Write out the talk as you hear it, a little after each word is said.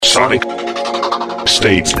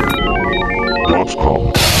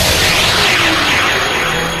SonicState.com.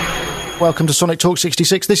 Welcome to Sonic Talk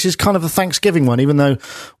 66. This is kind of a Thanksgiving one, even though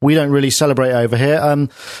we don't really celebrate over here.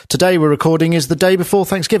 Today we're recording is the day before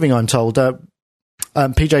Thanksgiving, I'm told.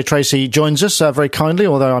 PJ Tracy joins us very kindly,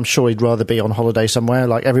 although I'm sure he'd rather be on holiday somewhere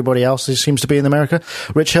like everybody else seems to be in America.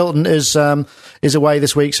 Rich Hilton is away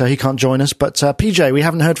this week, so he can't join us. But PJ, we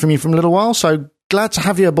haven't heard from you for a little while, so glad to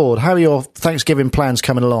have you aboard. How are your Thanksgiving plans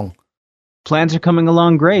coming along? Plans are coming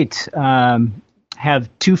along great. Have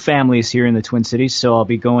two families here in the Twin Cities, so I'll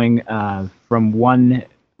be going from one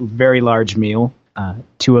very large meal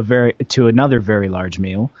to another very large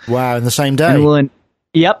meal. Wow, in the same day?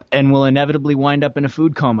 And we'll inevitably wind up in a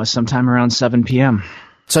food coma sometime around 7 p.m.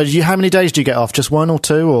 So how many days do you get off? Just one or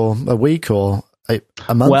two, or a week, or a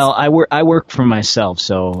month? Well, I work for myself,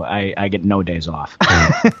 so I get no days off.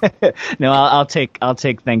 No, I'll take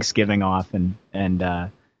Thanksgiving off and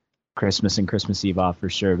Christmas and Christmas Eve off for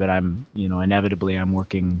sure, but inevitably I'm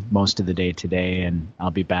working most of the day today, and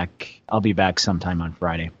I'll be back sometime on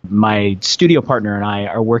Friday. My studio partner and I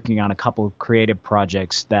are working on a couple of creative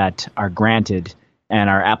projects that are granted, and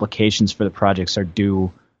our applications for the projects are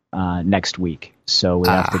due next week. So we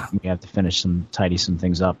have to tidy some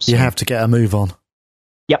things up. So. You have to get a move on.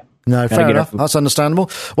 Yep. No, fair enough. That's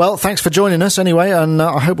understandable. Well, thanks for joining us anyway, and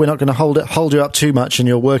I hope we're not going to hold you up too much in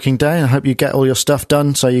your working day. I hope you get all your stuff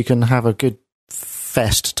done so you can have a good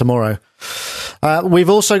fest tomorrow. We've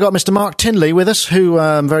also got Mr. Mark Tinley with us, who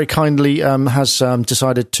very kindly has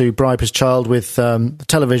decided to bribe his child with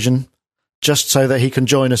television just so that he can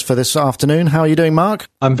join us for this afternoon. How are you doing, Mark?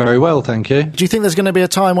 I'm very well, thank you. Do you think there's going to be a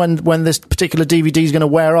time when this particular DVD is going to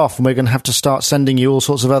wear off and we're going to have to start sending you all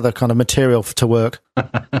sorts of other kind of material to work?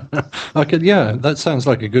 That sounds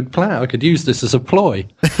like a good plan. I could use this as a ploy.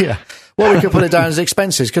 Yeah. Well, we could put it down as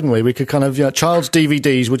expenses, couldn't we? We could kind of, child's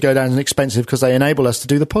DVDs would go down as expensive because they enable us to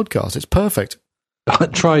do the podcast. It's perfect.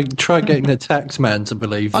 Try getting the tax man to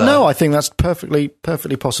believe that. No, I think that's perfectly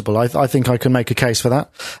possible. I think I can make a case for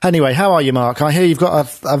that. Anyway, how are you, Mark? I hear you've got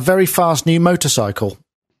a very fast new motorcycle.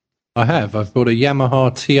 I have. I've bought a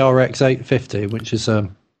Yamaha TRX 850, which is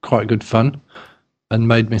quite good fun, and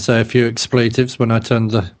made me say a few expletives when I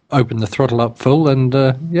opened the throttle up full, and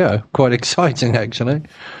quite exciting actually.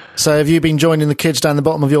 So have you been joining the kids down the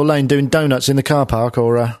bottom of your lane doing donuts in the car park,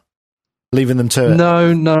 or leaving them to it?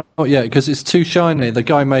 No, not yet, because it's too shiny. The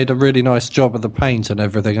guy made a really nice job of the paint and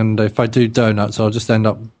everything, and if I do donuts, I'll just end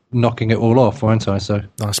up knocking it all off, won't I? So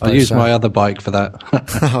I'll use my other bike for that.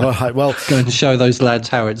 All right, well, going to show those lads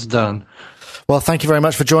how it's done. Well, thank you very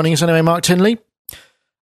much for joining us anyway, Mark Tinley.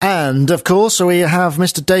 And, of course, we have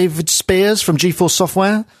Mr. David Spears from GeForce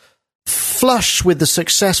Software, flush with the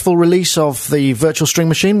successful release of the Virtual String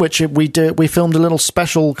Machine, which we filmed a little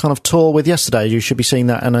special kind of tour with yesterday. You should be seeing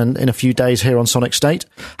that in a few days here on Sonic State.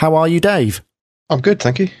 How are you, Dave? I'm good,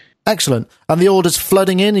 thank you. Excellent. And the orders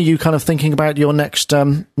flooding in? Are you kind of thinking about your next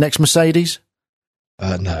Mercedes?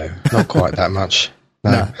 No, not quite that much.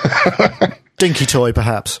 No. Dinky toy,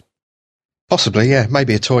 perhaps? Possibly, yeah.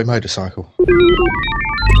 Maybe a toy motorcycle.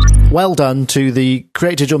 Well done to the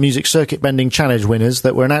Create Digital Music Circuit Bending Challenge winners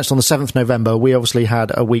that were announced on the 7th November. We obviously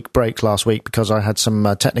had a week break last week because I had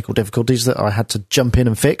some technical difficulties that I had to jump in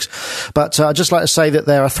and fix. But I'd just like to say that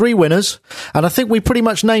there are 3 winners, and I think we pretty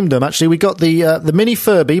much named them, actually. We got the Mini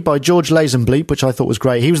Furby by George Lazenbleep, which I thought was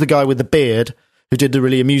great. He was the guy with the beard who did the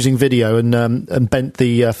really amusing video and bent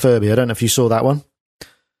the Furby. I don't know if you saw that one.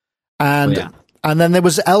 And... Oh, yeah. And then there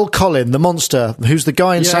was L. Colin, the monster, who's the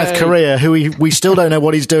guy in South Korea who we still don't know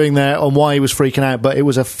what he's doing there and why he was freaking out, but it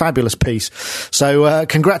was a fabulous piece. So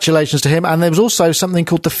congratulations to him. And there was also something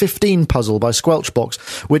called the 15 Puzzle by Squelchbox,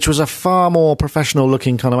 which was a far more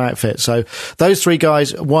professional-looking kind of outfit. So those 3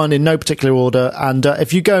 guys won in no particular order. And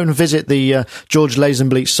if you go and visit the George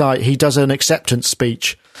Lazenbleep site, he does an acceptance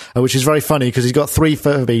speech, which is very funny because he's got 3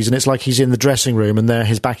 Furbies and it's like he's in the dressing room and they're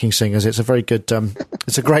his backing singers. It's a very good,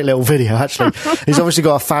 it's a great little video, actually. He's obviously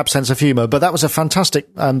got a fab sense of humour, but that was a fantastic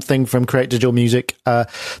thing from Create Digital Music,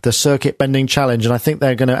 the Circuit Bending Challenge, and I think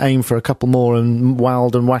they're going to aim for a couple more and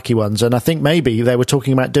wild and wacky ones, and I think maybe they were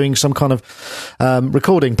talking about doing some kind of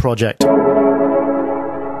recording project.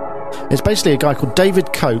 It's basically a guy called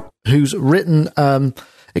David Cope who's written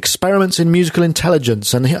Experiments in Musical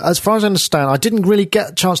Intelligence, and as far as I understand, I didn't really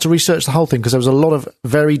get a chance to research the whole thing because there was a lot of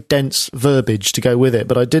very dense verbiage to go with it,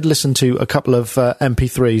 but I did listen to a couple of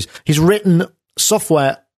MP3s. He's written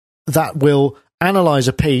software that will analyse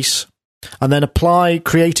a piece and then apply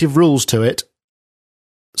creative rules to it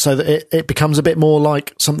so that it becomes a bit more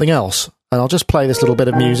like something else. And I'll just play this little bit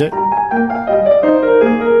of music.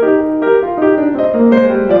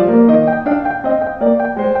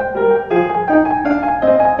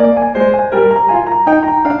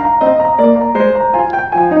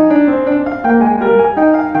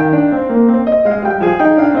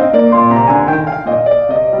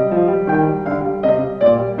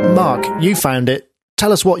 Mark, you found it.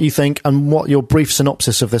 Tell us what you think and what your brief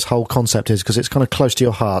synopsis of this whole concept is, because it's kind of close to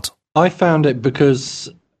your heart. I found it because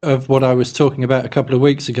of what I was talking about a couple of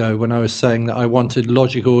weeks ago when I was saying that I wanted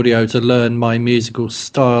Logic Audio to learn my musical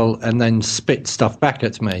style and then spit stuff back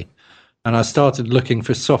at me. And I started looking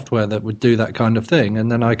for software that would do that kind of thing.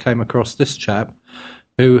 And then I came across this chap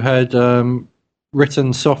who had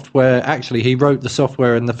written software. Actually, he wrote the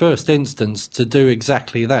software in the first instance to do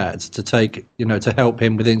exactly that, to take, to help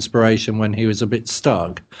him with inspiration when he was a bit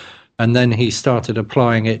stuck. And then he started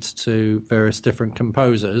applying it to various different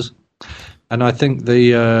composers. And I think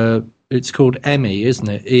it's called EMI, isn't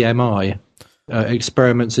it? EMI,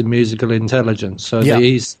 Experiments in Musical Intelligence. So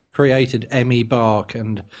he's created Emmy Bach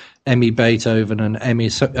and Emmy Beethoven and Emmy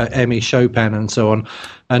Chopin and so on,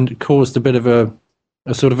 and caused a bit of a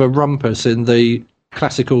sort of a rumpus in the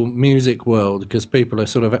classical music world, because people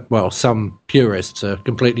are some purists are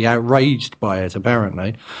completely outraged by it,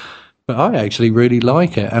 apparently. But I actually really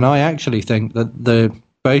like it, and I actually think that the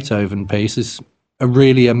Beethoven piece is a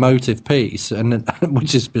really emotive piece, and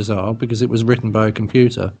which is bizarre because it was written by a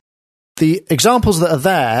computer. The examples that are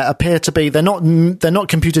there appear to be they're not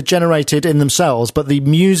computer generated in themselves, but the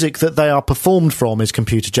music that they are performed from is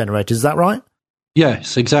computer generated. Is that right?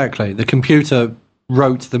 Yes, exactly. The computer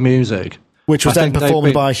wrote the music, which was then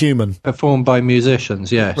performed by a human. Performed by musicians.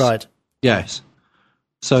 Yes. Right. Yes.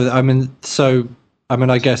 So I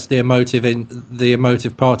guess the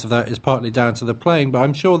emotive part of that is partly down to the playing, but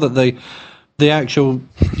I'm sure that the actual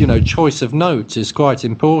choice of notes is quite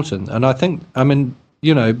important, and I think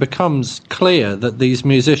it becomes clear that these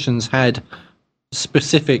musicians had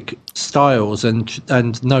specific styles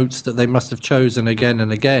and notes that they must have chosen again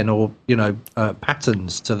and again, or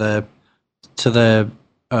patterns to their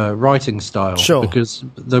writing style. Sure. Because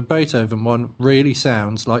the Beethoven one really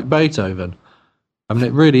sounds like Beethoven. I mean,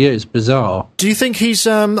 it really is bizarre. Do you think he's?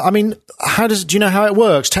 Do you know how it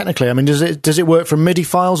works technically? I mean, does it work from MIDI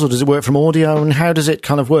files or does it work from audio? And how does it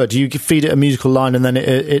kind of work? Do you feed it a musical line and then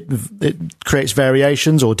it creates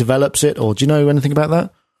variations or develops it? Or do you know anything about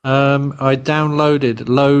that? I downloaded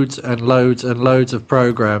loads and loads and loads of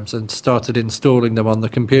programs and started installing them on the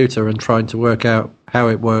computer and trying to work out how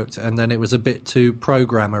it worked, and then it was a bit too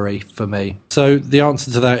programmery for me. So the answer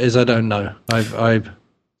to that is I don't know. I've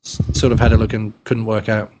sort of had a look and couldn't work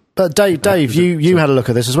out. But Dave, you had a look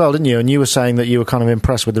at this as well, didn't you? And you were saying that you were kind of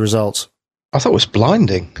impressed with the results. I thought it was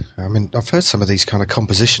blinding. I mean, I've heard some of these kind of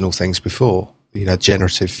compositional things before,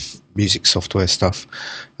 generative music software stuff,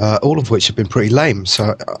 all of which have been pretty lame.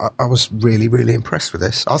 So I was really, really impressed with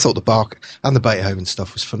this. I thought the Bach and the Beethoven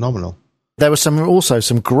stuff was phenomenal. There were also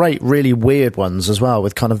some great, really weird ones as well.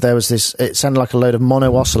 There was this. It sounded like a load of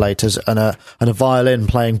mono oscillators and a violin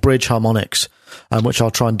playing bridge harmonics, which I'll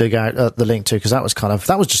try and dig out the link to, because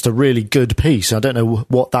that was just a really good piece. I don't know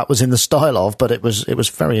what that was in the style of, but it was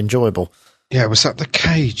very enjoyable. Yeah, was that the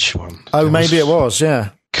Cage one? Oh, maybe it was.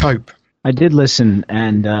 Yeah, Cope. I did listen,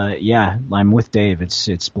 and I'm with Dave.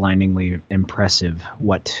 It's blindingly impressive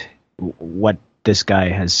what this guy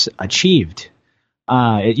has achieved.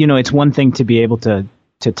 It's one thing to be able to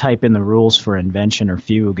type in the rules for invention or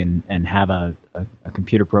fugue and have a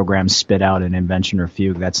computer program spit out an invention or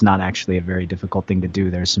fugue. That's not actually a very difficult thing to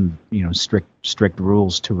do. There's some strict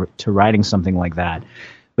rules to writing something like that.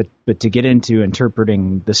 But to get into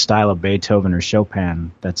interpreting the style of Beethoven or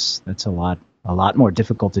Chopin, that's a lot more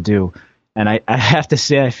difficult to do. And I have to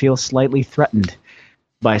say I feel slightly threatened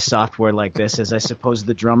by software like this, as I suppose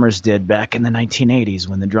the drummers did back in the 1980s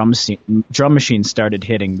when the drum machine started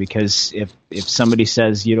hitting. Because if somebody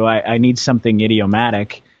says, I need something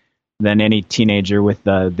idiomatic, then any teenager with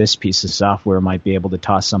this piece of software might be able to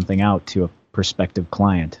toss something out to a prospective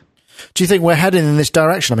client. Do you think we're heading in this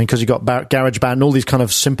direction? I mean, because you've got GarageBand and all these kind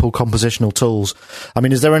of simple compositional tools. I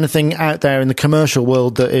mean, is there anything out there in the commercial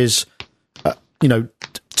world that is,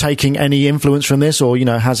 taking any influence from this, or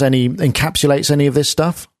encapsulates any of this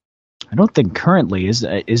stuff? I don't think currently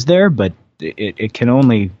is there, but it can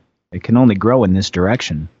only grow in this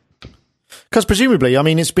direction. Because presumably, I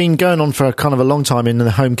mean, it's been going on for kind of a long time in the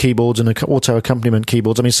home keyboards and the auto accompaniment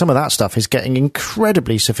keyboards. I mean, some of that stuff is getting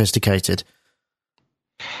incredibly sophisticated.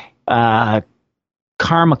 Karma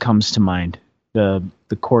comes to mind. The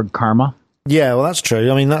chord Karma. Yeah, well, that's true.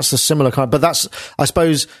 I mean, that's a similar kind, but that's, I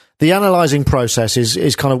suppose, the analysing process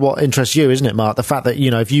is kind of what interests you, isn't it, Mark? The fact that,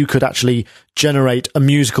 if you could actually generate a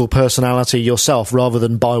musical personality yourself rather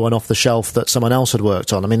than buy one off the shelf that someone else had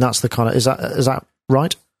worked on. I mean, that's the kind of, is that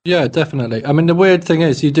right? Yeah, definitely. I mean, the weird thing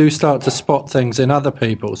is you do start to spot things in other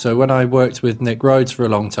people. So when I worked with Nick Rhodes for a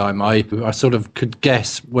long time, I sort of could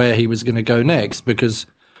guess where he was going to go next, because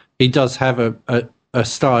he does have a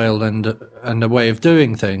style and a way of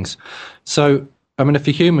doing things. So, I mean, if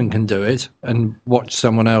a human can do it and watch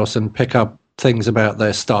someone else and pick up things about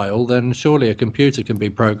their style, then surely a computer can be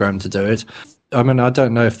programmed to do it. I mean, I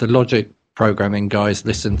don't know if the Logic programming guys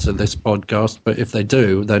listen to this podcast, but if they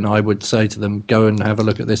do, then I would say to them, go and have a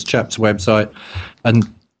look at this chap's website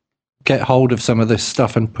and get hold of some of this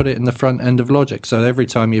stuff and put it in the front end of Logic. So every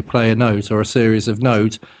time you play a note or a series of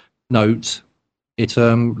notes, it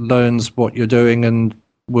learns what you're doing and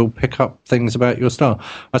will pick up things about your style.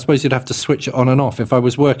 I suppose you'd have to switch it on and off. If I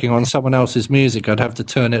was working on someone else's music, I'd have to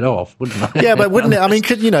turn it off, wouldn't I? Yeah, but wouldn't it? I mean,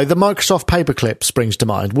 the Microsoft Paperclip springs to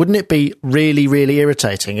mind. Wouldn't it be really, really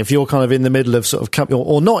irritating if you're kind of in the middle of sort of,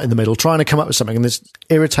 or not in the middle, trying to come up with something, and this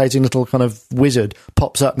irritating little kind of wizard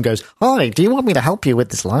pops up and goes, "Hi, do you want me to help you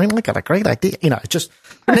with this line? I got a great idea." Just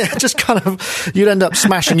kind of, you'd end up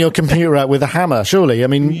smashing your computer out with a hammer, surely. I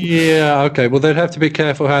mean, yeah, okay. Well, they'd have to be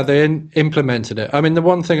careful how they implemented it. I mean, the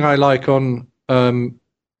one thing I like on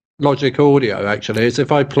Logic Audio, actually, is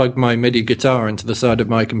if I plug my MIDI guitar into the side of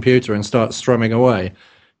my computer and start strumming away,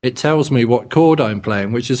 it tells me what chord I'm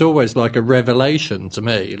playing, which is always like a revelation to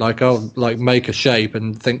me. Like, I'll make a shape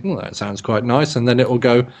and think, that sounds quite nice, and then it will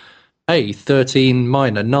go, hey, 13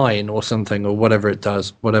 minor 9 or something, or whatever it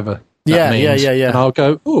does, whatever that means. Yeah. And I'll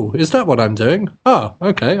go, oh, is that what I'm doing? Oh,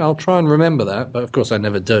 okay, I'll try and remember that, but of course I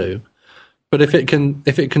never do. But if it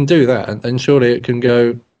can do that, then surely it can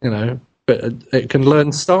go, but it can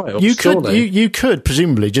learn style. You could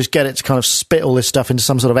presumably just get it to kind of spit all this stuff into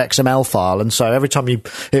some sort of XML file, and so every time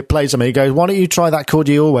it plays something, it goes, "Why don't you try that chord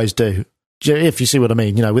you always do?" If you see what I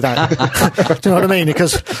mean, without, do you know what I mean?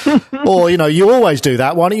 Because, or you always do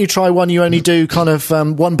that. Why don't you try one you only do kind of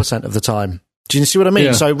 1% of the time? Do you see what I mean?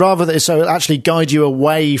 Yeah. So so it actually guide you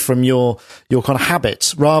away from your kind of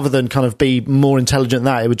habits, rather than kind of be more intelligent than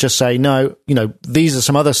that. It would just say, no, these are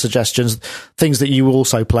some other suggestions, things that you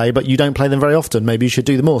also play, but you don't play them very often. Maybe you should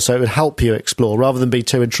do them more. So it would help you explore rather than be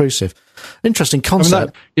too intrusive. Interesting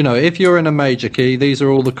concept. I mean, if you're in a major key, these are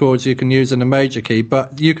all the chords you can use in a major key,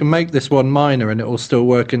 but you can make this one minor and it will still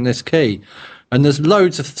work in this key. And there's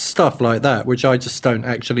loads of stuff like that, which I just don't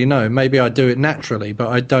actually know. Maybe I do it naturally, but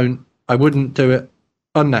I wouldn't do it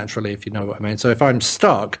unnaturally, if you know what I mean. So if I'm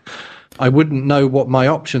stuck, I wouldn't know what my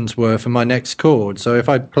options were for my next chord. So if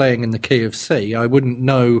I'm playing in the key of C, I wouldn't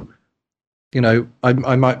know, I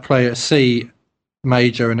might play a C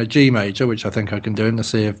major and a G major, which I think I can do in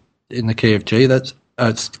the key of G. That's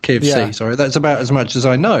key of C, sorry. That's about as much as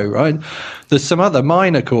I know, right? There's some other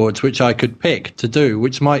minor chords which I could pick to do,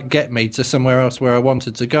 which might get me to somewhere else where I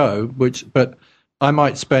wanted to go, but I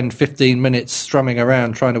might spend 15 minutes strumming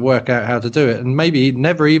around trying to work out how to do it, and maybe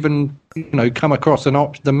never even, come across an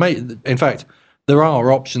option. In fact, there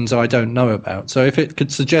are options I don't know about. So if it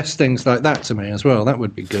could suggest things like that to me as well, that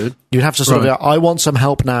would be good. You'd have to sort of go, I want some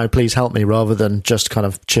help now, please help me, rather than just kind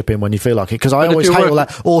of chip in when you feel like it. Because I always hate all that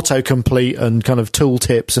autocomplete and kind of tool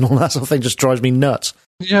tips and all that sort of thing. Just drives me nuts.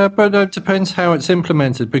 Yeah, but it depends how it's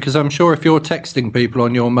implemented, because I'm sure if you're texting people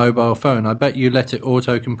on your mobile phone, I bet you let it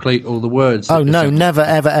autocomplete all the words. Oh, no, never,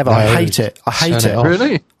 ever, ever. I hate it. I hate it.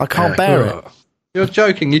 Really? I can't bear it. You're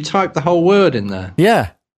joking. You type the whole word in there.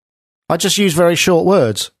 Yeah. I just use very short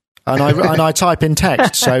words. And I type in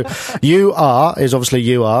text. So you are is obviously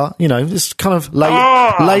you are. It's kind of later.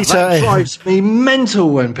 That drives me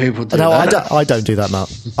mental when people do that. No, I don't do that,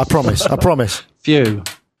 Matt. I promise. Phew.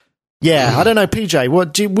 Yeah, I don't know, PJ.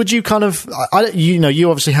 Would you kind of? You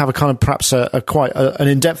obviously have a kind of perhaps quite an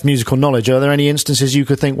in-depth musical knowledge. Are there any instances you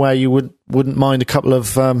could think where you wouldn't mind a couple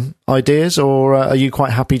of ideas, or are you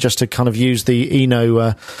quite happy just to kind of use the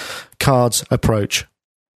Eno cards approach?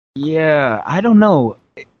 Yeah, I don't know.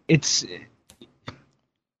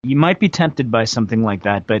 You might be tempted by something like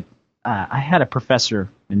that, but I had a professor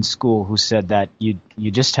in school who said that you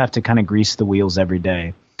just have to kind of grease the wheels every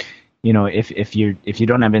day. If you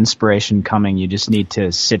don't have inspiration coming, you just need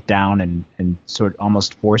to sit down and sort of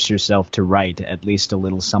almost force yourself to write at least a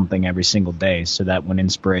little something every single day, so that when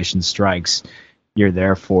inspiration strikes, you're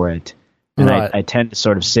there for it. And right. I tend to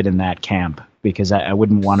sort of sit in that camp, because I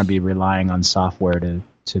wouldn't want to be relying on software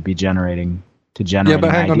to be generating Yeah,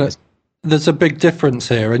 but hang ideas. on. There's a big difference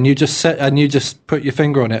here, and you just put your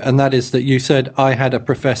finger on it, and that is that you said I had a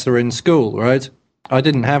professor in school, right? I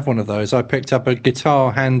didn't have one of those. I picked up a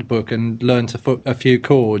guitar handbook and learned to foot a few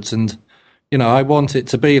chords, and I want it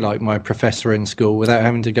to be like my professor in school without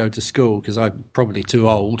having to go to school, because I'm probably too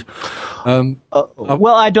old.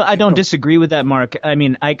 Well, I don't disagree with that, Mark. I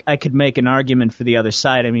mean, I could make an argument for the other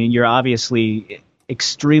side. I mean, you're obviously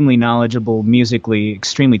extremely knowledgeable musically,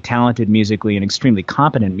 extremely talented musically, and extremely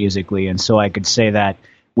competent musically, and so I could say that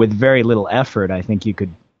with very little effort, I think you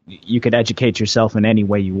could you could educate yourself in any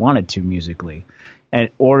way you wanted to musically, and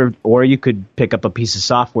or you could pick up a piece of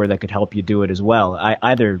software that could help you do it as well.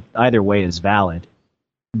 Either way is valid,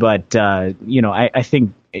 but I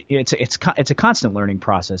think it's a constant learning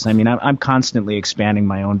process. I mean, I'm constantly expanding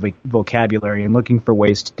my own vocabulary and looking for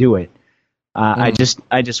ways to do it. I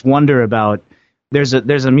just wonder about. There's a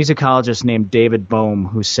musicologist named David Bohm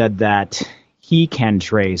who said that he can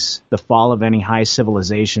trace the fall of any high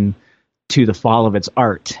civilization to the fall of its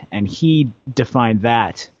art, and he defined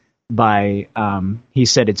that by he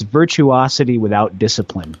said it's virtuosity without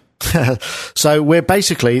discipline. So we're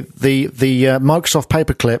basically the Microsoft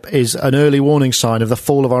paperclip is an early warning sign of the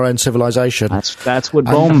fall of our own civilization. That's what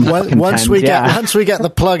Bohm once we get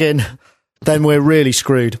the plug-in, then we're really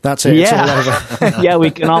screwed. That's it. Yeah, it's all over. Yeah, we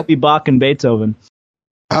can all be Bach and Beethoven.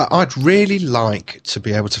 I'd really like to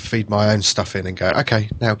be able to feed my own stuff in and go, okay,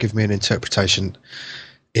 now give me an interpretation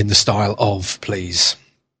in the style of, please.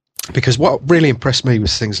 Because what really impressed me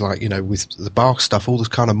was things like, with the Bach stuff, all this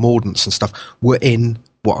kind of mordants and stuff were in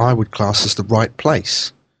what I would class as the right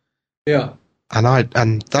place. Yeah.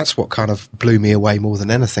 And that's what kind of blew me away more than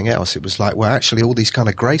anything else. It was like, well, actually all these kind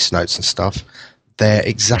of grace notes and stuff, they're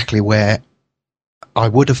exactly where I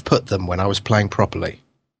would have put them when I was playing properly.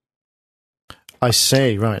 I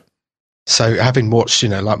see, right. So having watched,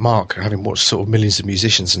 like Mark, having watched sort of millions of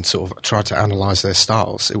musicians and sort of tried to analyse their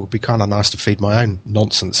styles, it would be kind of nice to feed my own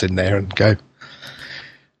nonsense in there and go,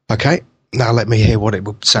 okay, now let me hear what it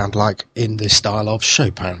would sound like in the style of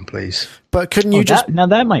Chopin, please. But couldn't you now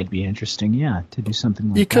that might be interesting, yeah, to do something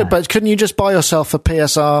like that. You could, but couldn't you just buy yourself a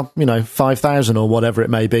PSR, 5,000 or whatever it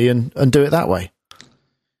may be and do it that way?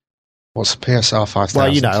 What's a PSR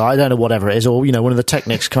 5000? Well, I don't know, whatever it is, or, one of the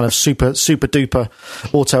Technics kind of super duper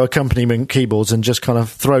auto accompaniment keyboards, and just kind of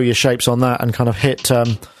throw your shapes on that and kind of hit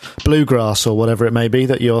bluegrass or whatever it may be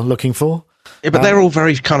that you're looking for. Yeah, but they're all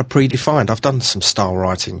very kind of predefined. I've done some style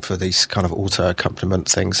writing for these kind of auto accompaniment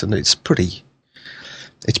things, and it's pretty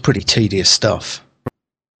tedious stuff.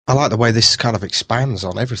 I like the way this kind of expands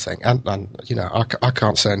on everything, and I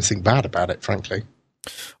can't say anything bad about it, frankly.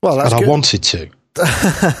 Well, that's good. I wanted to.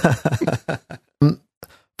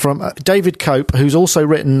 From David Cope, who's also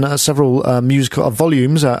written several musical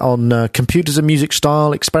volumes on computers and music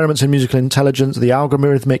style, experiments in musical intelligence, the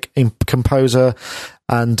algorithmic composer,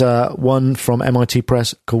 and one from MIT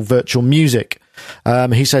Press called Virtual Music.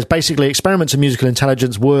 He says basically experiments in musical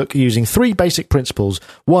intelligence work using three basic principles.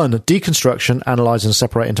 1, deconstruction, analyze and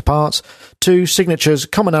separate into parts. 2, signatures,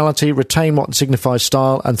 commonality, retain what signifies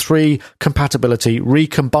style. And 3, compatibility,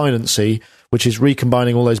 recombinancy, which is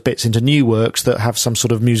recombining all those bits into new works that have some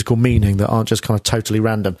sort of musical meaning that aren't just kind of totally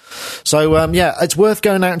random. So, it's worth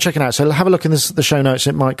going out and checking out. So have a look in the show notes.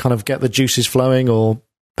 It might kind of get the juices flowing, or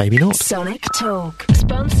maybe not. Sonic Talk,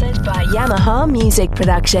 sponsored by Yamaha Music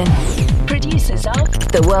Production. Producers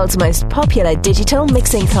of the world's most popular digital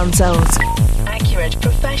mixing consoles. Accurate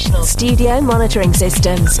professional studio monitoring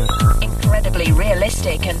systems. Incredibly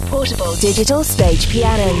realistic and portable digital stage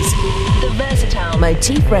pianos. The versatile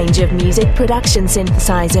motif range of music production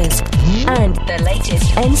synthesizers. And the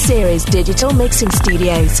latest N-Series digital mixing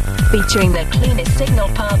studios, featuring the cleanest signal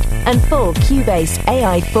path and full Cubase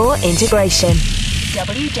AI4 integration.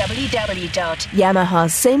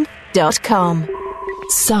 www.yamahasynth.com.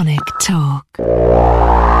 Sonic Talk.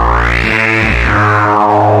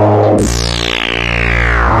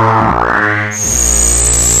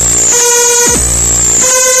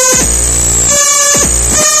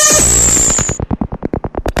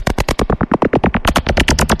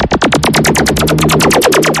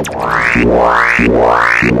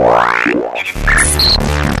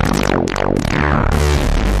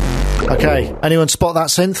 Okay, anyone spot that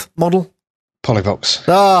synth model? Polyvox.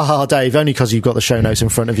 Ah, Dave, only because you've got the show notes in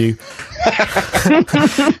front of you.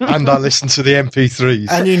 And I listened to the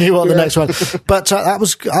MP3s. And you knew what the next one. But that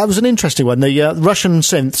was an interesting one. The Russian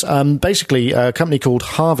synths, basically a company called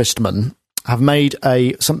Harvestman, have made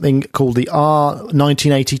something called the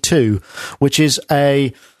R1982, which is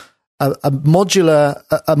a modular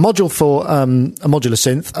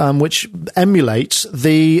synth, which emulates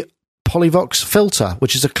the Polyvox filter,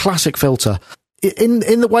 which is a classic filter.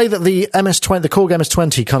 In the way that the MS-20, the Korg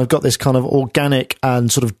MS-20 kind of got this kind of organic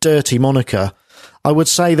and sort of dirty moniker, I would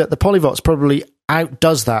say that the Polyvox probably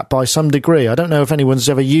outdoes that by some degree. I don't know if anyone's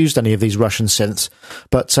ever used any of these Russian synths,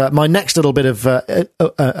 but my next little bit of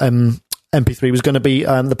MP3 was going to be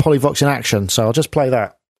the Polyvox in action, so I'll just play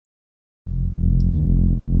that.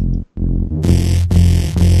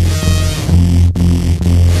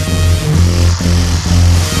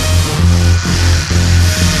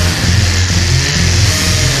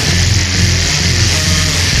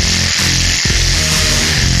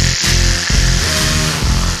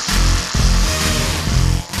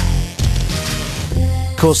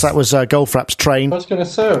 course, that was Goldfrapp's Train. I was going to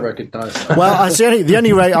say I recognise that. Well, the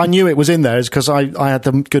only way I knew it was in there is because I had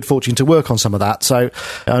the good fortune to work on some of that. So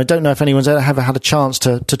I don't know if anyone's ever had a chance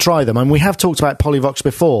to try them. And we have talked about Polyvox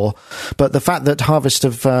before, but the fact that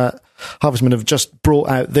Harvestmen have just brought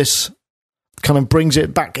out this kind of brings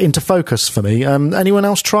it back into focus for me. Anyone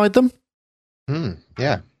else tried them?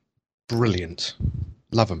 Yeah. Brilliant.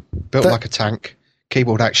 Love them. Built like a tank.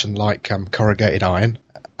 Keyboard action like corrugated iron.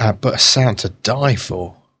 But a sound to die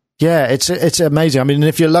for. Yeah, it's amazing. I mean,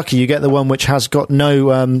 if you're lucky, you get the one which has got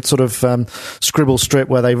no scribble strip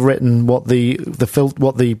where they've written what the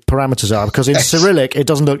parameters are. Because in Cyrillic, it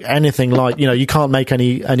doesn't look anything like, you can't make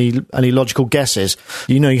any logical guesses.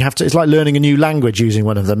 You have to. It's like learning a new language using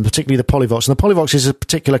one of them, particularly the Polyvox. And the Polyvox is a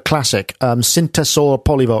particular classic, Synthesor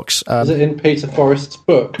Polyvox. Is it in Peter Forrest's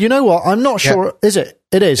book? You know what? I'm not sure. Yeah. Is it?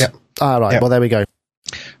 It is. Yeah. Right. Yeah. Well, there we go.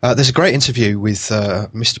 There's a great interview with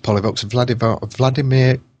Mr. Polyvox and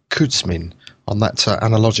Vladimir Kuzmin on that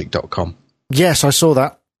analogic.com. Yes, I saw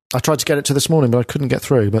that. I tried to get it to this morning, but I couldn't get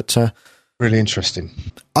through. But really interesting.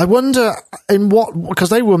 I wonder because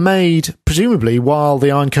they were made presumably while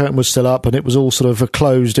the Iron Curtain was still up and it was all sort of a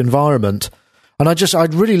closed environment. And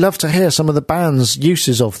I'd really love to hear some of the band's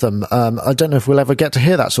uses of them. I don't know if we'll ever get to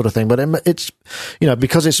hear that sort of thing, but it's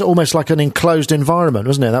because it's almost like an enclosed environment,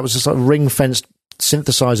 wasn't it? That was a sort of ring-fenced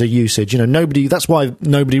synthesizer usage. That's why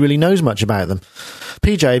nobody really knows much about them.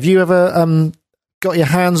 PJ, have you ever got your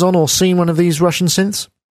hands on or seen one of these Russian synths?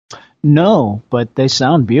 No, but they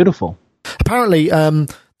sound beautiful. Apparently,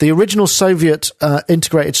 the original Soviet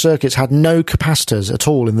integrated circuits had no capacitors at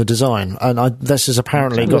all in the design, and this has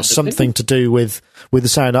apparently got something to do with the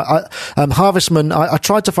sound. Harvestmen, I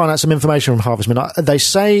tried to find out some information from Harvestmen. They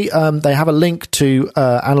say they have a link to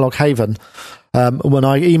Analog Haven. When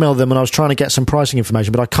I emailed them and I was trying to get some pricing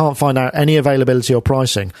information, but I can't find out any availability or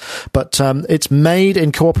pricing. But it's made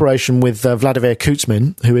in cooperation with Vladimir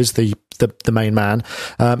Kuzmin, who is the main man.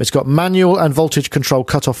 It's got manual and voltage control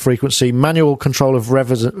cutoff frequency, manual control of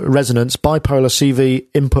resonance, bipolar CV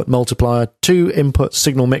input multiplier, 2-input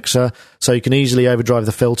signal mixer, so you can easily overdrive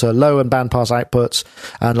the filter, low and bandpass outputs,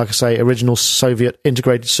 and like I say, original Soviet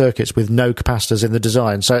integrated circuits with no capacitors in the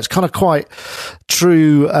design. So it's kind of quite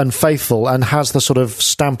true and faithful and has the sort of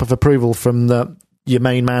stamp of approval from your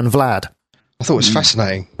main man, Vlad. I thought it was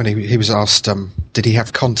fascinating when he was asked, did he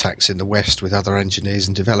have contacts in the West with other engineers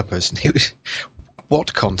and developers? And he was,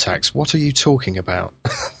 what contacts? What are you talking about?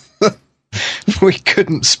 We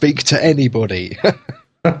couldn't speak to anybody.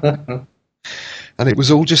 And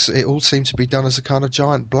it all seemed to be done as a kind of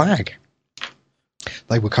giant blag.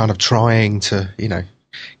 They were kind of trying to,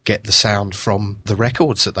 get the sound from the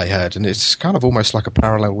records that they heard. And it's kind of almost like a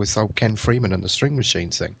parallel with old Ken Freeman and the String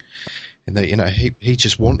Machine thing. In that, he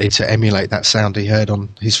just wanted to emulate that sound he heard on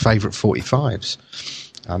his favourite 45s,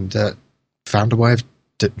 and found a way of,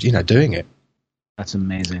 doing it. That's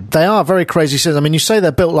amazing. They are very crazy synths. I mean, you say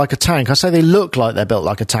they're built like a tank. I say they look like they're built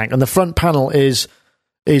like a tank, and the front panel is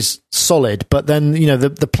solid, but then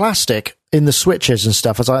the plastic in the switches and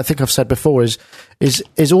stuff, as I think I've said before,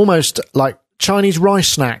 is almost like Chinese rice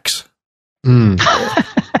snacks.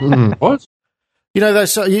 What?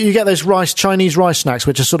 Those you get those Chinese rice snacks,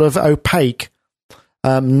 which are sort of opaque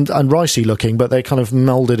and ricey looking, but they're kind of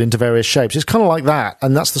moulded into various shapes. It's kind of like that,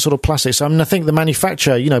 and that's the sort of plastic. So I think the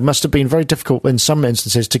manufacturer, must have been very difficult in some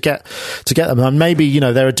instances to get them. And maybe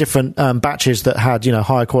there are different batches that had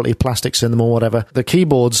higher quality plastics in them or whatever. The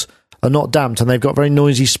keyboards are not damped, and they've got very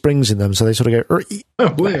noisy springs in them, so they sort of go.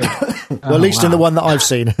 Weird. Well, at least in the one that I've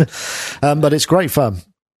seen. But it's great fun.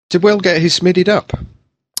 Did Will get his MIDI'd up?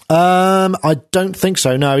 I don't think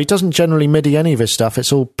so. No, he doesn't generally MIDI any of his stuff.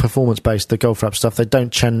 It's all performance-based, the Goldfrapp stuff. They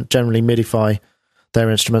don't generally MIDify their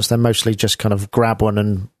instruments. They mostly just kind of grab one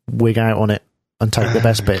and wig out on it and take the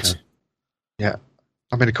best bits. Yeah.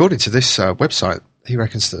 I mean, according to this website, he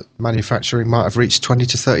reckons that manufacturing might have reached 20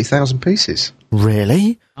 to 30,000 pieces.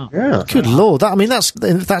 Really? Oh. Yeah. Good Lord.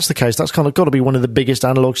 If that's the case, that's kind of got to be one of the biggest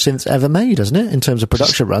analog synths ever made, hasn't it, in terms of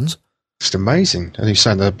production runs? Just amazing. And he was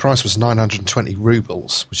saying the price was 920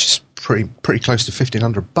 rubles, which is pretty close to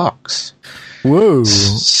 $1,500. Whoa.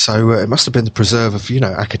 So it must have been the preserve of,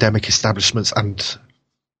 academic establishments, and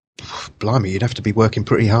blimey, you'd have to be working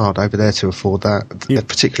pretty hard over there to afford that,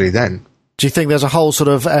 particularly then. Do you think there's a whole sort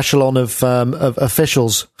of echelon of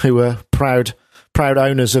officials who were proud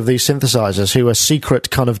owners of these synthesizers, who are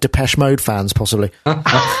secret kind of Depeche Mode fans, possibly?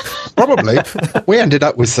 Probably. We ended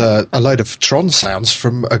up with a load of Tron sounds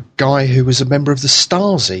from a guy who was a member of the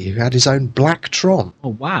Stasi, who had his own black Tron. Oh,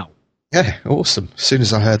 wow. Yeah, awesome. As soon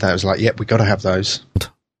as I heard that, I was like, yep, we got to have those.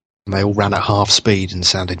 And they all ran at half speed and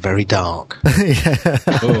sounded very dark.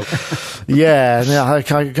 Yeah,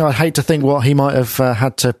 I hate to think what he might have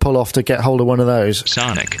had to pull off to get hold of one of those.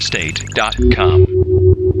 SonicState.com.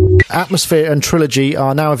 Atmosphere and Trilogy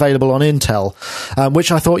are now available on Intel,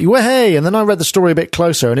 which I thought, hey, and then I read the story a bit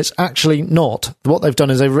closer, and it's actually not. What they've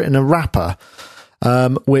done is they've written a wrapper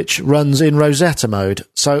which runs in Rosetta mode.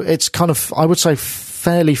 So it's kind of, I would say,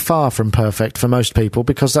 fairly far from perfect for most people,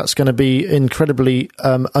 because that's going to be incredibly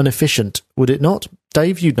inefficient, would it not?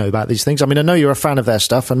 Dave, you'd know about these things. I mean, I know you're a fan of their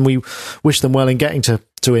stuff, and we wish them well in getting to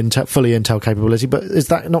Intel, fully Intel capability, but is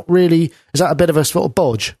that a bit of a sort of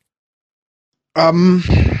bodge?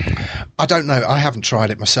 I don't know. I haven't tried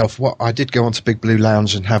it myself. What I did go onto Big Blue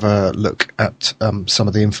Lounge and have a look at some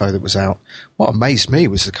of the info that was out. What amazed me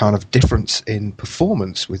was the kind of difference in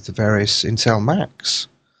performance with the various Intel Macs.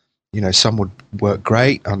 Some would work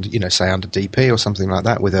great, and say under DP or something like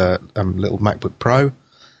that with a little MacBook Pro,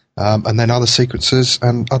 and then other sequencers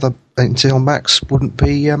and other Intel Macs wouldn't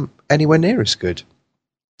be anywhere near as good.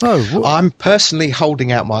 Oh, I'm personally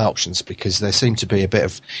holding out my options, because there seemed to be a bit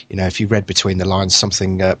of, if you read between the lines,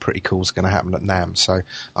 something pretty cool is going to happen at NAMM. So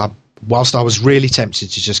whilst I was really tempted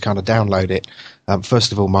to just kind of download it,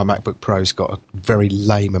 first of all, my MacBook Pro's got a very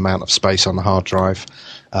lame amount of space on the hard drive,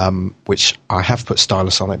 which I have put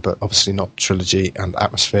Stylus on it, but obviously not Trilogy and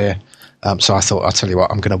Atmosphere. So I thought, I'll tell you what,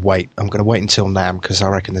 I'm going to wait. I'm going to wait until NAMM, because I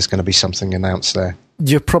reckon there's going to be something announced there.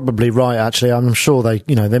 You're probably right, actually. I'm sure they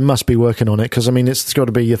must be working on it, because, I mean, it's got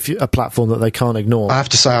to be a platform that they can't ignore. I have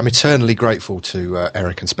to say, I'm eternally grateful to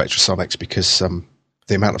Eric and Spectrasonics, because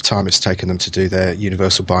the amount of time it's taken them to do their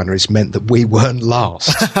universal binaries meant that we weren't last.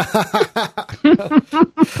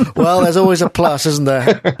 Well, there's always a plus, isn't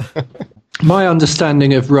there? My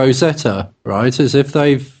understanding of Rosetta, right, is if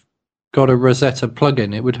they've got a Rosetta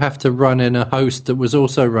plugin, it would have to run in a host that was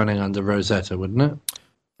also running under Rosetta, wouldn't it?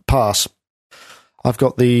 Pass. I've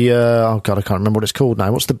got the I can't remember what it's called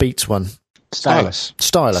now. What's the Beats one? Stylus.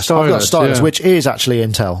 I've got Stylus, yeah. which is actually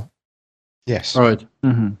Intel. Yes. All right.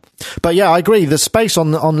 Mm-hmm. But yeah, I agree. The space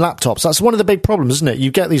on laptops, that's one of the big problems, isn't it?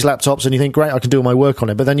 You get these laptops and you think, great, I can do all my work on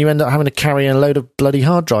it, but then you end up having to carry a load of bloody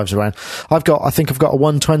hard drives around. I think I've got a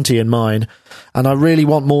 120 in mine, and I really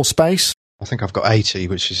want more space. I think I've got 80,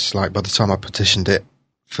 which is like, by the time I petitioned it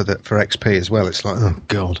for XP as well, it's like, oh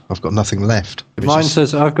god, I've got nothing left. Mine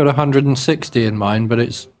says I've got 160 in mine, but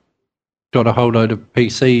it's got a whole load of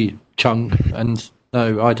PC chunk, and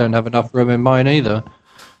no, I don't have enough room in mine either.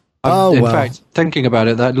 In fact, thinking about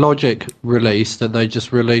it, that Logic release that they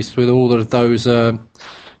just released with all of those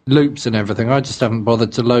loops and everything, I just haven't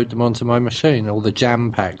bothered to load them onto my machine, all the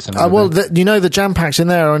jam packs and everything. Well, the jam packs in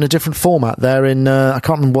there are in a different format. They're in, I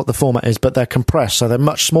can't remember what the format is, but they're compressed, so they're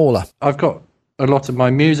much smaller. I've got a lot of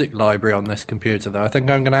my music library on this computer, though. I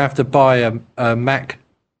think I'm going to have to buy a Mac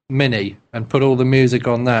Mini and put all the music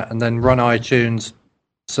on that, and then run iTunes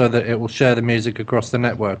so that it will share the music across the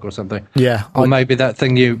network or something. Yeah. Or maybe that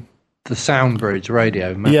thing the SoundBridge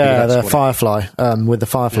radio. Yeah, the Firefly, with the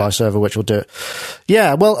Firefly server, which will do it.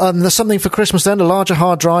 Yeah, well, there's something for Christmas then, a larger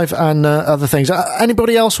hard drive and other things.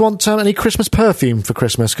 Anybody else want any Christmas perfume for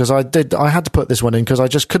Christmas? Because I had to put this one in because I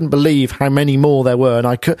just couldn't believe how many more there were. And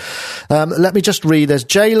I could, let me just read. There's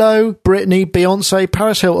J-Lo, Britney, Beyonce,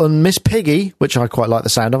 Paris Hilton, Miss Piggy, which I quite like the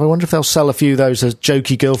sound of. I wonder if they'll sell a few of those as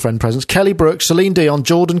jokey girlfriend presents. Kelly Brooks, Celine Dion,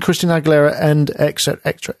 Jordan, Christina Aguilera, and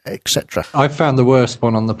etc. I found the worst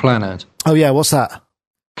one on the planet. Oh yeah, what's that?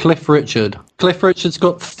 Cliff Richard. Cliff Richard's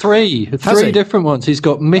got three different ones. He's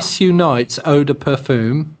got Miss Unite's Eau de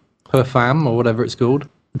Parfum, or whatever it's called.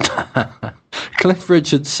 Cliff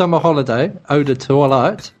Richard's Summer Holiday, Eau de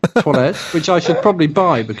Toilette, which I should probably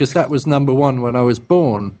buy because that was number one when I was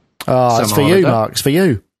born. Oh, it's for you, Mark. It's for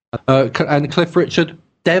you. And Cliff Richard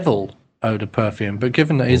Devil Eau de Parfum, but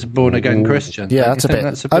given that he's a born-again Christian... Yeah,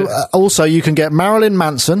 that's a bit... also, you can get Marilyn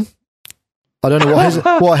Manson... I don't know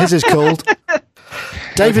what his is called.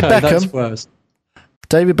 David Beckham.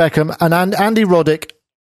 David Beckham and Andy Roddick.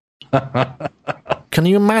 Can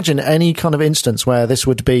you imagine any kind of instance where this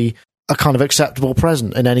would be a kind of acceptable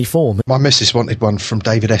present in any form? My missus wanted one from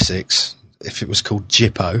David Essex, if it was called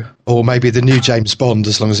Jippo, or maybe the new James Bond,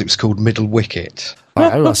 as long as it was called Middle Wicket.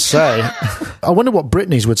 I must say, I wonder what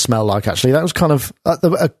Britney's would smell like, actually. That was kind of,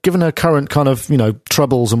 given her current kind of,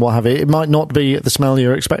 troubles and what have you, it might not be the smell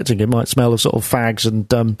you're expecting. It might smell of sort of fags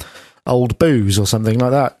and old booze or something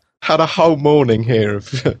like that. Had a whole morning here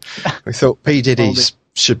of, we thought P. Diddy's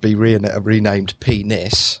should be renamed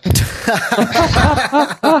P-Nis. and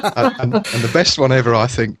the best one ever, I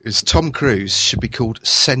think, is Tom Cruise should be called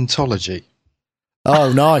Scientology.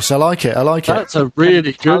 Oh, nice. I like it. That's a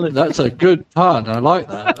really good, that's a good pun. I like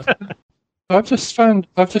that. I've just found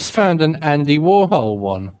an Andy Warhol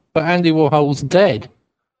one, but Andy Warhol's dead.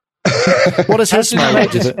 What is his smell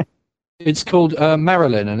like? Is it? It's called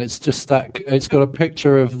Marilyn, and it's just that it's got a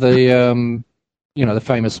picture of the the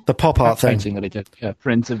famous pop art painting that he did. Yeah.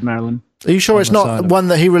 Prince of Marilyn. Are you sure it's not one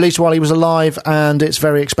that he released while he was alive and it's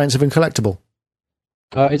very expensive and collectible?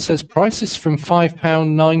 It says prices from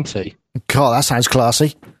 £5.90. God, that sounds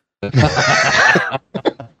classy.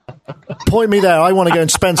 Point me there. I want to go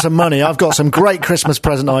and spend some money. I've got some great Christmas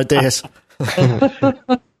present ideas.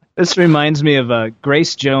 This reminds me of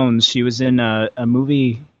Grace Jones. She was in a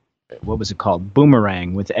movie, what was it called?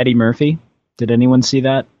 Boomerang, with Eddie Murphy. Did anyone see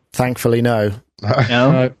that? Thankfully, no.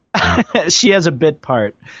 No? She has a bit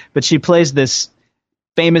part, but she plays this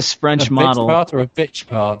famous French model. A bit part or a bitch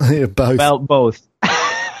part? Yeah, both. Well, both.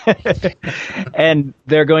 And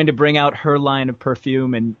they're going to bring out her line of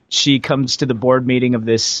perfume, and she comes to the board meeting of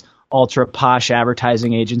this ultra posh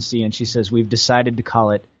advertising agency, and she says, "We've decided to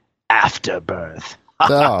call it Afterbirth."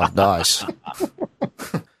 Oh, nice.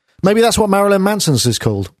 Maybe that's what Marilyn Manson's is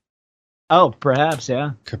called. Oh, perhaps,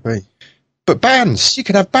 yeah. Could be. But bands, you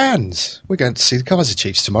can have bands. We're going to see the Kaiser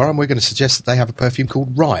Chiefs tomorrow, and we're going to suggest that they have a perfume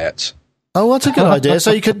called Riot. Oh, that's a good idea.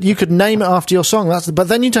 So you could name it after your song. But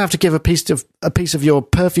then you'd have to give a piece of your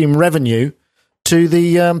perfume revenue to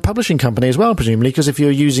the publishing company as well, presumably, because if you're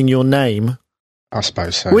using your name, I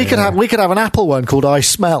suppose so. We could have an Apple one called I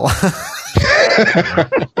Smell.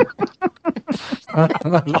 I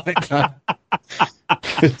like that.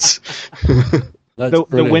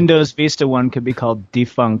 The Windows Vista one could be called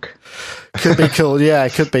Defunk. Could be cool, yeah,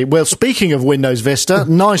 it could be. Well, speaking of Windows Vista,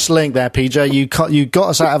 nice link there, PJ. You got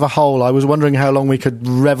us out of a hole. I was wondering how long we could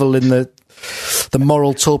revel in the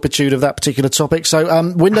moral turpitude of that particular topic.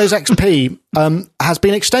 So Windows XP has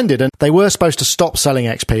been extended, and they were supposed to stop selling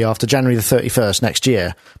XP after January the 31st next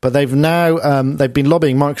year, but they've now they've been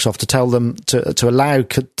lobbying Microsoft to tell them to allow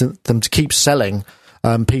them to keep selling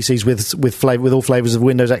PCs with all flavors of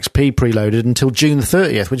Windows XP preloaded until June the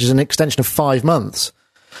 30th, which is an extension of 5 months.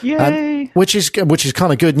 Yay! Which is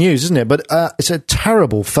kind of good news, isn't it? But it's a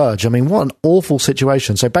terrible fudge. I mean, what an awful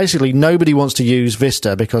situation. So basically, nobody wants to use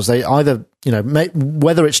Vista because they either,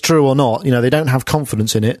 whether it's true or not, they don't have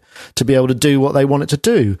confidence in it to be able to do what they want it to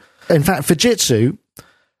do. In fact, Fujitsu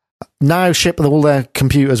now ship all their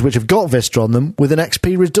computers which have got Vista on them with an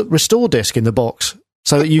XP restore disk in the box,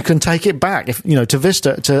 so that you can take it back, to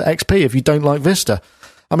Vista, to XP if you don't like Vista.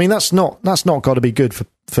 I mean, that's not got to be good for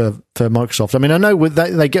Microsoft. I mean, I know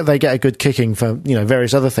they get a good kicking for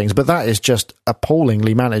various other things, but that is just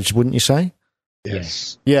appallingly managed, wouldn't you say?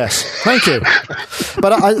 Yes. Thank you.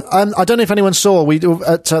 But I don't know if anyone saw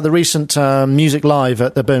at the recent Music Live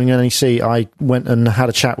at the Birmingham NEC. I went and had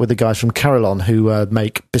a chat with the guys from Carillon who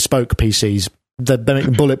make bespoke PCs. They make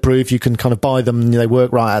them bulletproof. You can kind of buy them. They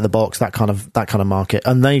work right out of the box. That kind of market.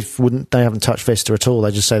 And they haven't touched Vista at all. They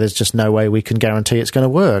just say there's just no way we can guarantee it's going to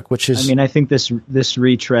work. Which is, I mean, I think this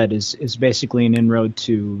retread is basically an inroad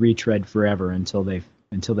to retread forever until they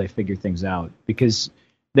figure things out, because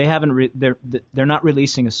they haven't. They're not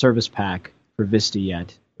releasing a service pack for Vista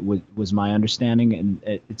yet. Was my understanding,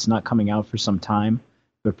 and it's not coming out for some time.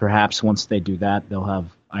 But perhaps once they do that, they'll have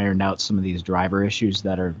ironed out some of these driver issues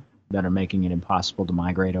that are making it impossible to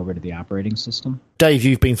migrate over to the operating system. Dave,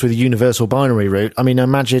 you've been through the universal binary route. I mean,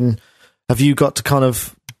 imagine, have you got to kind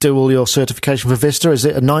of do all your certification for Vista? Is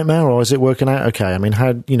it a nightmare or is it working out okay? I mean,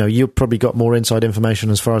 you've probably got more inside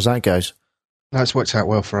information as far as that goes. No, it's worked out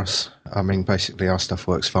well for us. I mean, basically our stuff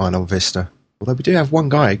works fine on Vista. Although we do have one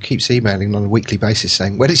guy who keeps emailing on a weekly basis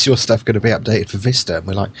saying, when is your stuff going to be updated for Vista? And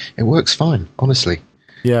we're like, it works fine, honestly.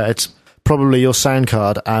 Yeah, it's probably your sound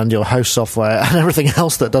card and your host software and everything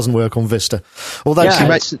else that doesn't work on Vista. Although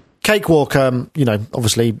Cakewalk,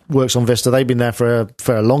 obviously works on Vista. They've been there for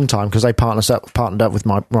a long time because they partnered up with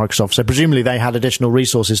Microsoft. So presumably they had additional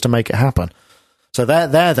resources to make it happen. So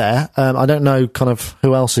they're there. I don't know kind of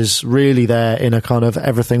who else is really there in a kind of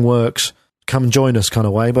everything works, come join us kind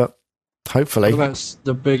of way, but hopefully. Well, that's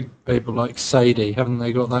the big people like Sadie. Haven't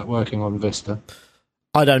they got that working on Vista?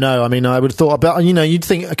 I don't know. I mean, I would have thought, but you'd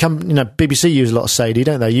think, BBC use a lot of Sadie,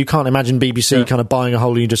 don't they? You can't imagine BBC kind of buying a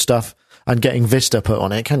whole load of stuff and getting Vista put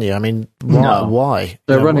on it, can you? I mean, why?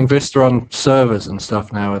 They're running Vista on servers and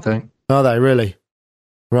stuff now, I think. Are they really?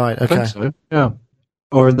 Right. Okay. I think so. Yeah.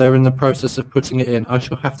 Or they're in the process of putting it in. I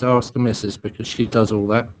shall have to ask the missus because she does all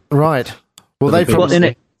that. Right. Well, in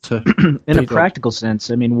a practical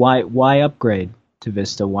sense, I mean, why upgrade to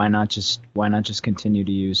Vista? Why not just continue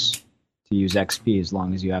to use XP as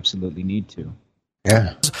long as you absolutely need to?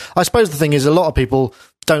 Yeah. I suppose the thing is, a lot of people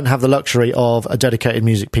don't have the luxury of a dedicated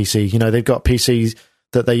music PC. They've got PCs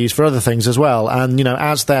that they use for other things as well. And, you know,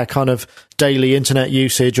 as their kind of daily internet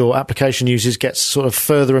usage or application usage gets sort of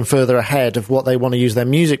further and further ahead of what they want to use their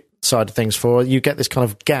music side of things for, you get this kind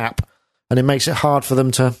of gap, and it makes it hard for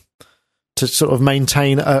them to sort of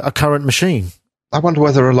maintain a current machine. I wonder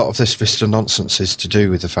whether a lot of this Vista nonsense is to do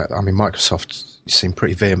with the fact that, I mean, Microsoft seem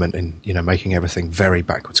pretty vehement in, you know, making everything very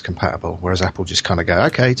backwards compatible, whereas Apple just kind of go,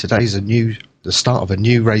 okay, today's the start of a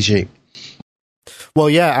new regime. Well,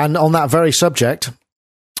 yeah, and on that very subject,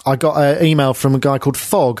 I got an email from a guy called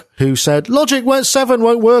Fog who said, Logic 7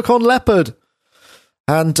 won't work on Leopard.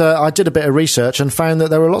 And I did a bit of research and found that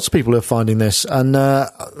there are lots of people who are finding this. And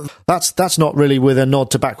that's not really with a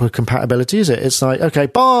nod to backward compatibility, is it? It's like, okay,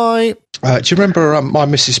 bye. Do you remember my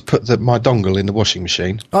missus put my dongle in the washing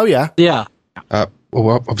machine? Oh, yeah. Yeah.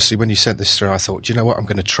 Well, obviously, when you sent this through, I thought, do you know what? I'm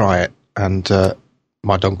going to try it. And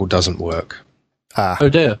my dongle doesn't work. Oh,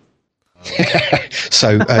 dear.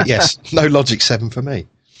 So, yes, no Logic 7 for me.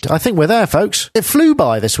 I think we're there, folks. It flew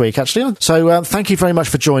by this week, actually. So thank you very much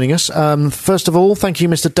for joining us. First of all, thank you,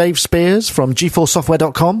 Mr. Dave Spears from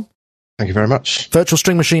g4software.com. Thank you very much. Virtual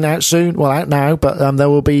String Machine out soon. Well, out now, but there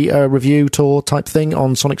will be a review tour type thing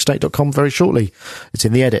on sonicstate.com very shortly. It's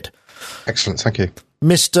in the edit. Excellent, thank you.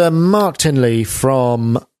 Mr. Mark Tinley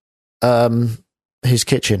from his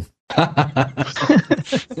kitchen.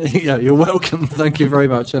 Yeah, you're welcome. Thank you very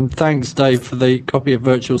much. And thanks, Dave, for the copy of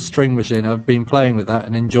Virtual String Machine. I've been playing with that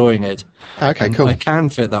and enjoying it. Okay, and cool. I can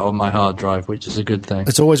fit that on my hard drive, which is a good thing.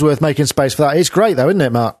 It's always worth making space for that. It's great, though, isn't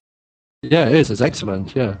it, Mark? Yeah, it is. It's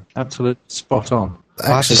excellent. Yeah, absolute spot on. I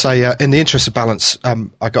have to say, in the interest of balance,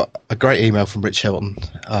 I got a great email from Rich Hilton,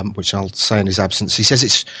 which I'll say in his absence. He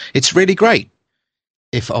says it's really great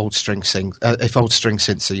if old string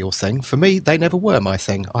synths are your thing. For me, they never were my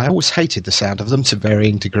thing. I always hated the sound of them to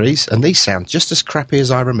varying degrees, and these sound just as crappy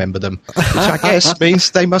as I remember them, which I guess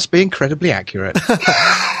means they must be incredibly accurate.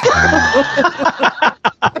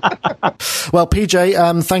 Well,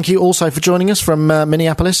 PJ, thank you also for joining us from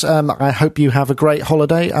Minneapolis. I hope you have a great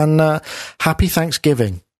holiday, and happy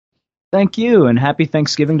Thanksgiving. Thank you, and happy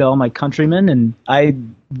Thanksgiving to all my countrymen. And I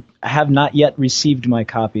have not yet received my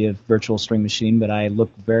copy of Virtual String Machine, but I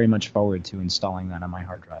look very much forward to installing that on my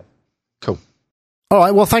hard drive. Cool. All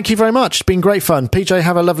right, well, thank you very much. It's been great fun. PJ,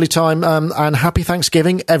 have a lovely time, and happy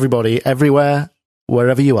Thanksgiving, everybody, everywhere,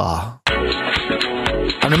 wherever you are.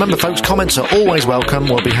 And remember, folks, comments are always welcome.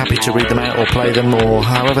 We'll be happy to read them out or play them or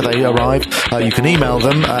however they arrive. You can email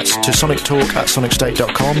them to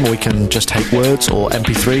sonictalk@sonicstate.com, or we can just take words or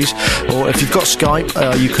MP3s. Or if you've got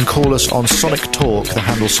Skype, you can call us on Sonic Talk, the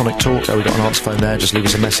handle Sonic Talk. We've got an answer phone there. Just leave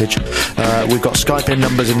us a message. We've got Skype in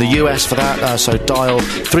numbers in the US for that, so dial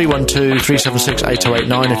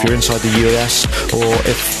 312-376-8089 if you're inside the US, or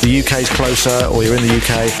if the UK's closer or you're in the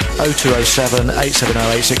UK,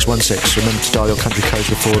 0207-870-8616. Remember to dial your country codes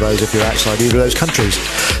before those if you're outside either of those countries.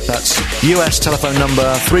 That's US telephone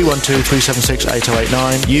number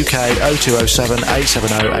 312-376-8089, UK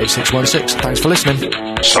 0207-870-8616. Thanks for listening.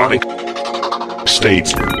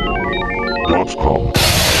 SonicState.com